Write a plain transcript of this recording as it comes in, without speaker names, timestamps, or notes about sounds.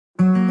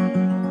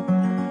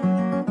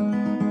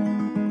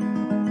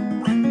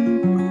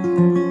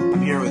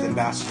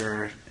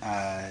Ambassador,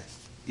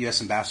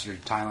 U.S. Ambassador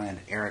to Thailand,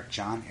 Eric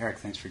John. Eric,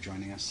 thanks for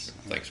joining us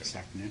this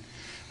afternoon.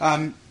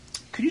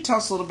 Could you tell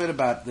us a little bit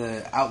about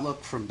the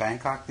outlook from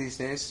Bangkok these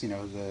days? You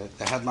know,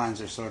 the headlines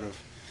are sort of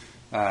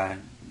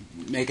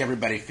make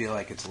everybody feel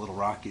like it's a little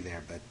rocky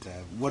there, but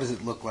what does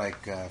it look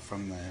like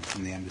from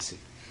the embassy?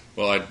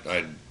 Well,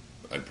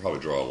 I'd probably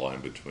draw a line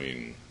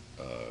between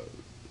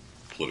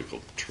political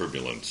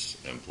turbulence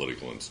and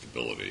political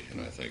instability,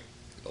 and I think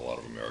a lot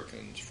of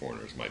Americans,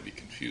 foreigners, might be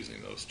confusing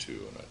those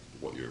two. And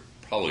what you're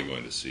probably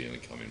going to see in the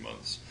coming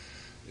months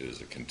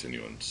is a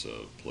continuance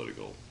of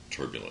political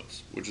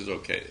turbulence, which is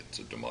okay. It's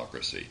a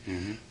democracy.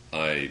 Mm-hmm.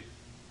 I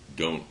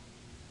don't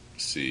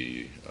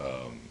see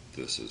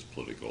this as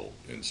political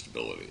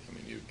instability. I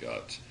mean, you've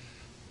got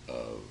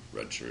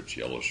red shirts,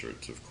 yellow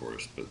shirts, of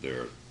course, but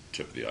they're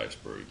tip of the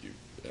iceberg.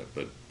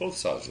 But both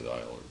sides of the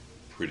aisle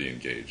are pretty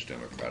engaged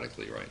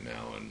democratically right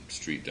now, and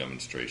street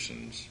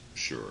demonstrations,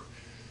 sure.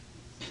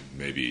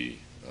 Maybe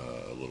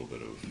a little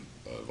bit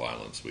of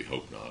violence. We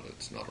hope not.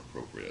 It's not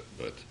appropriate,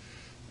 but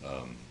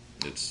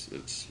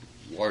it's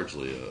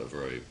largely a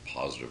very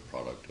positive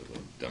product of a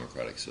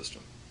democratic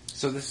system.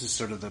 So this is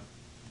sort of the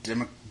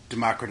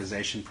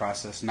democratization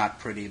process, not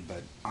pretty,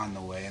 but on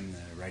the way in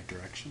the right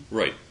direction?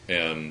 Right.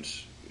 And,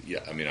 yeah,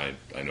 I mean,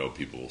 I know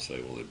people will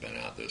say, well, they've been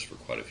at this for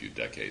quite a few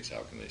decades.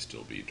 How can they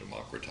still be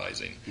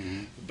democratizing?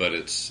 Mm-hmm. But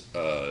it's,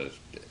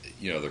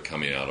 they're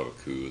coming out of a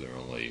coup. They're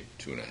only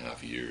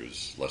 2.5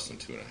 years, less than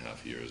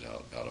 2.5 years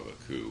out of a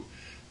coup.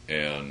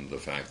 And the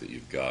fact that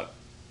you've got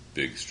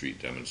big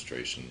street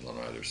demonstrations on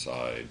either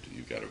side,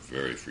 you've got a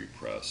very free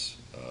press,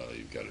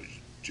 you've got a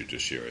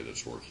judiciary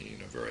that's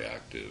working, a very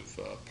active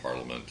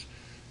parliament.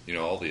 You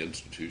know, all the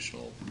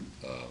institutional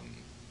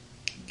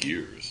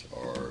gears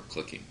are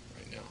clicking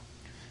right now.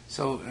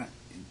 So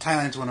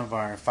Thailand's one of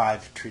our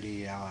 5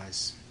 treaty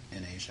allies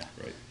in Asia.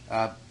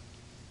 Right.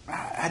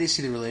 How do you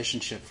see the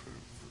relationship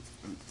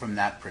from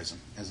that prism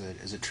as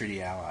a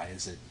treaty ally?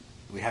 Is it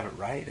we have it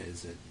right?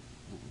 Is it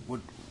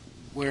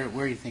where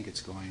do you think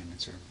it's going in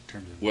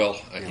terms of?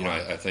 Well,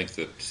 I think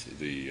that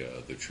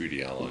the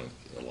treaty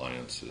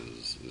alliance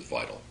is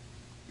vital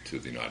to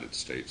the United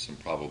States and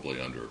probably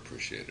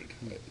underappreciated.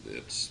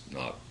 It's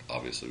not,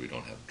 obviously we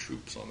don't have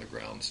troops on the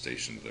ground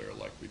stationed there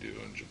like we do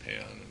in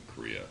Japan and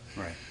Korea.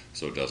 Right.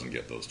 So it doesn't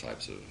get those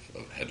types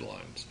of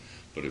headlines.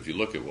 But if you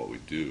look at what we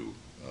do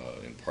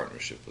in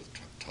partnership with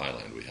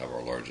Thailand, we have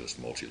our largest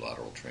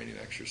multilateral training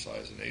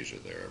exercise in Asia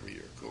there every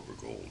year, Cobra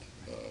Gold,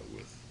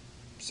 with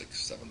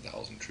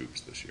 6,000-7,000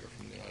 troops this year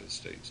from the United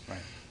States. Right.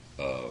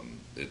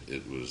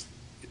 It was,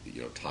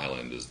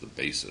 Thailand is the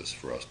basis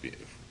for us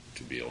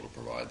to be able to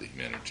provide the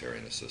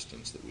humanitarian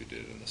assistance that we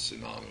did in the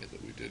tsunami,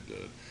 that we did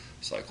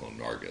Cyclone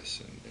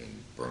Nargis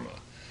in Burma.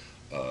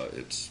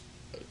 It's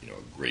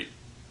a great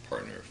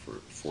partner for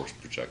force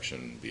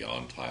protection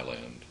beyond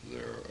Thailand.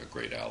 They're a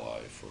great ally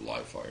for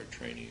live fire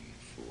training,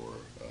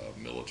 for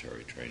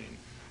military training.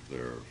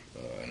 They're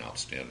an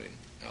outstanding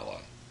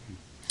ally.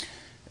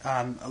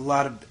 A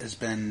lot has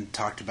been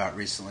talked about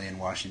recently in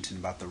Washington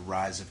about the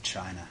rise of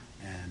China,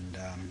 and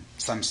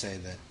some say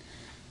that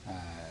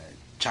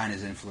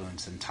China's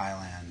influence in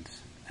Thailand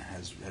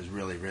has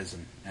really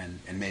risen,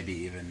 and maybe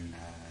even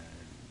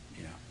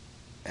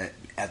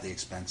at the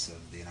expense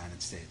of the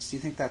United States. Do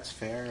you think that's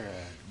fair?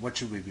 What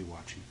should we be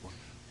watching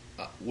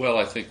for? Well,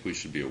 I think we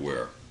should be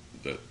aware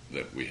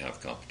that we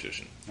have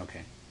competition.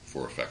 Okay.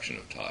 For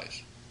affectionate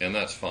ties, and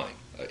that's fine.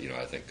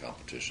 I think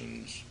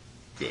competition's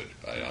good.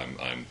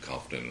 I'm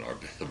confident in our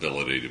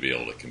ability to be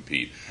able to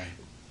compete, right.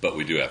 But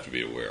we do have to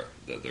be aware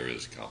that there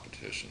is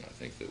competition. I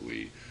think that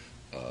we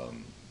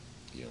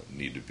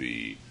need to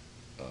be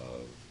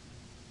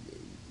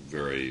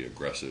very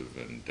aggressive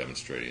in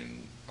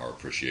demonstrating our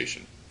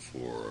appreciation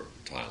for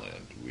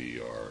Thailand. We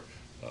are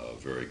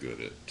very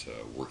good at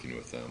working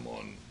with them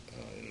on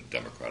in a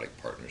democratic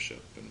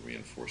partnership and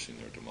reinforcing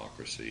their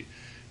democracy.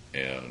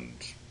 And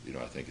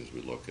I think as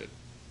we look at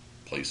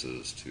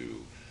places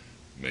to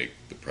make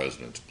the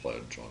president's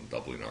pledge on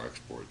doubling our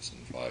exports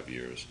in 5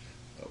 years,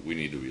 we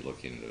need to be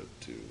looking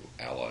to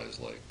allies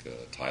like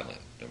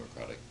Thailand,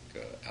 democratic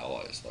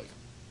allies like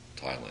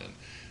Thailand.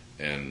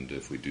 And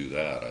if we do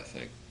that, I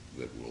think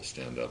that we'll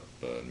stand up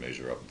and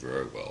measure up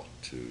very well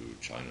to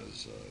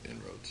China's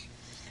inroads.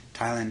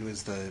 Thailand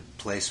was the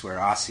place where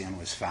ASEAN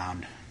was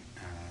found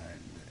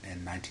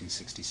in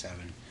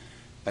 1967,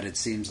 but it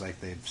seems like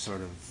they've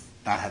sort of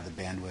not had the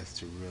bandwidth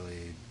to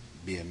really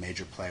be a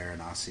major player in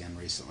ASEAN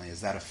recently.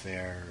 Is that a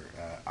fair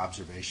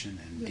observation?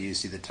 And do you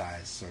see the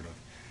Thais sort of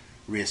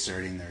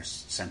reasserting their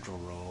central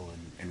role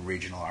in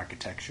regional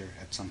architecture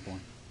at some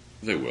point?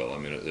 They will. I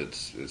mean,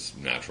 it's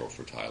natural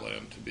for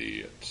Thailand to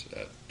be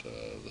at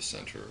the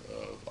center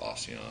of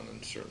ASEAN,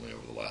 and certainly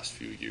over the last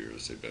few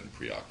years they've been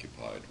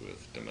preoccupied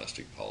with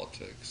domestic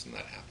politics, and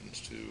that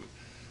happens to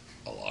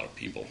a lot of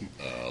people,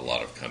 a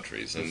lot of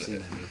countries, and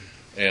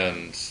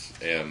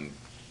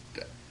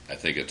I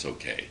think it's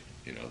okay.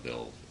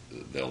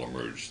 They'll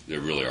emerge. They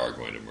really are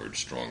going to emerge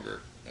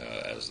stronger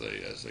as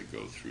they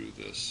go through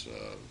this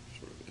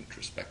sort of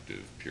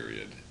introspective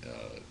period.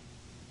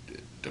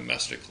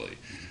 domestically.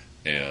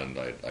 And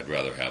I'd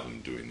rather have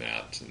them doing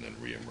that and then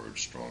reemerge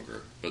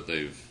stronger. But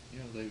they've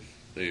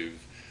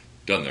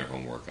done their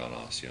homework on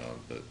ASEAN,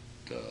 but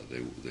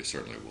they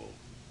certainly will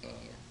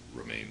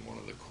remain one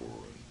of the core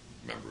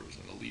members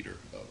and a leader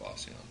of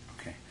ASEAN.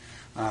 Okay.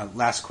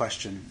 Last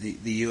question.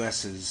 The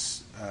U.S.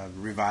 has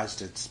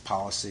revised its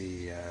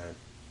policy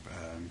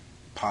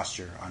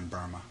posture on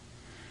Burma,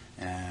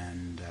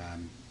 and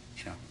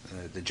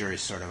the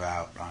jury's sort of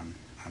out on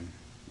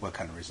what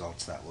kind of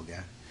results that will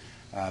get.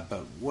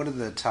 But what are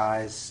the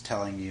Thais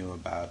telling you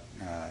about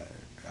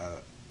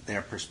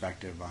their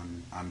perspective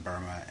on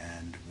Burma,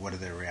 and what are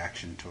their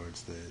reaction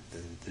towards the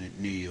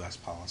new U.S.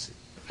 policy?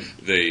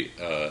 The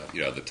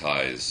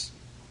Thais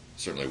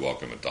certainly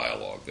welcome a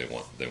dialogue. They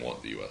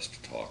want the U.S.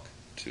 to talk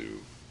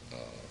to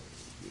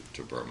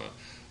Burma.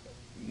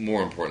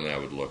 More importantly, I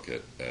would look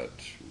at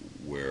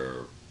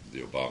where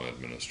the Obama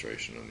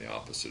administration and the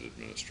opposite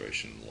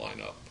administration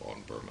line up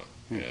on Burma.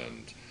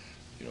 And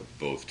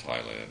both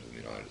Thailand and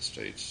the United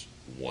States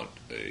want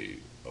a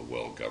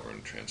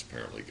well-governed,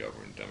 transparently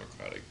governed,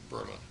 democratic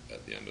Burma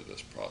at the end of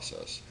this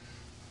process.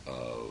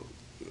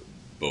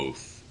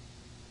 Both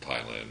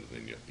Thailand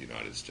and the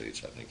United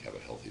States, I think, have a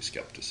healthy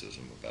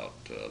skepticism about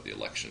the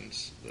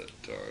elections that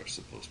are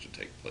supposed to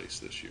take place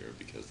this year,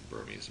 because the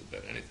Burmese have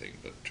been anything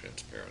but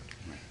transparent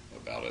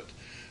about it.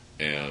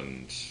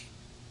 And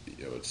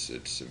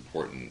it's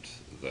important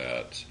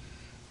that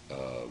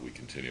we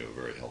continue a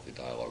very healthy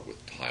dialogue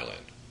with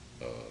Thailand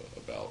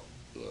about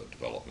the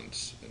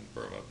developments in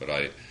Burma. But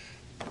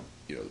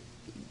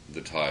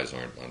the Thais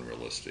aren't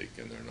unrealistic,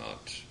 and they're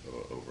not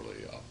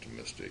overly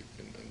optimistic,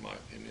 in my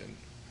opinion,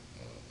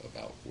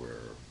 about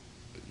where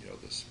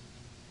this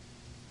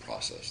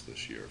process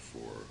this year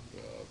for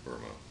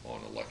Burma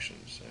on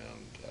elections,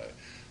 and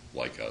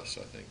like us,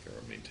 I think,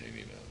 are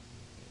maintaining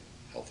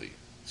a healthy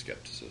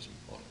skepticism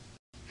on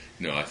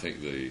it. I think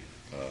I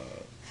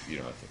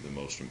think the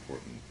most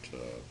important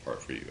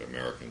part for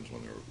Americans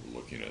when they're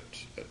looking at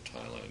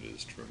Thailand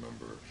is to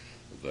remember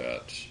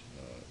that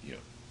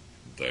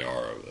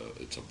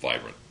it's a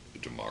vibrant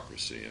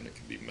democracy, and it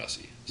can be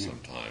messy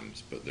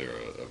sometimes, but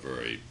they're a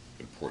very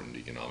important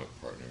economic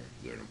partner.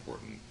 They're an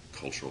important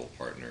cultural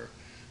partner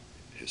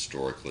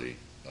historically,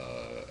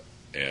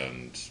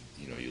 and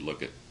you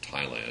look at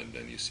Thailand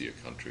and you see a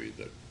country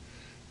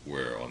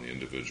where on the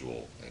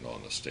individual and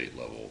on the state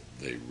level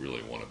they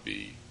really want to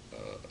be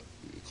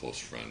a close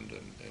friend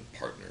and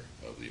partner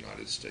of the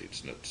United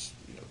States, and it's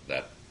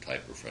that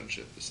type of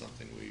friendship is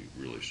something we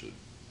really should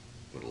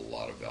put a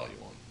lot of value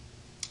on.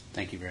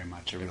 Thank you very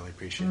much. I really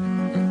appreciate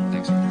it.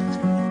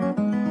 Thanks.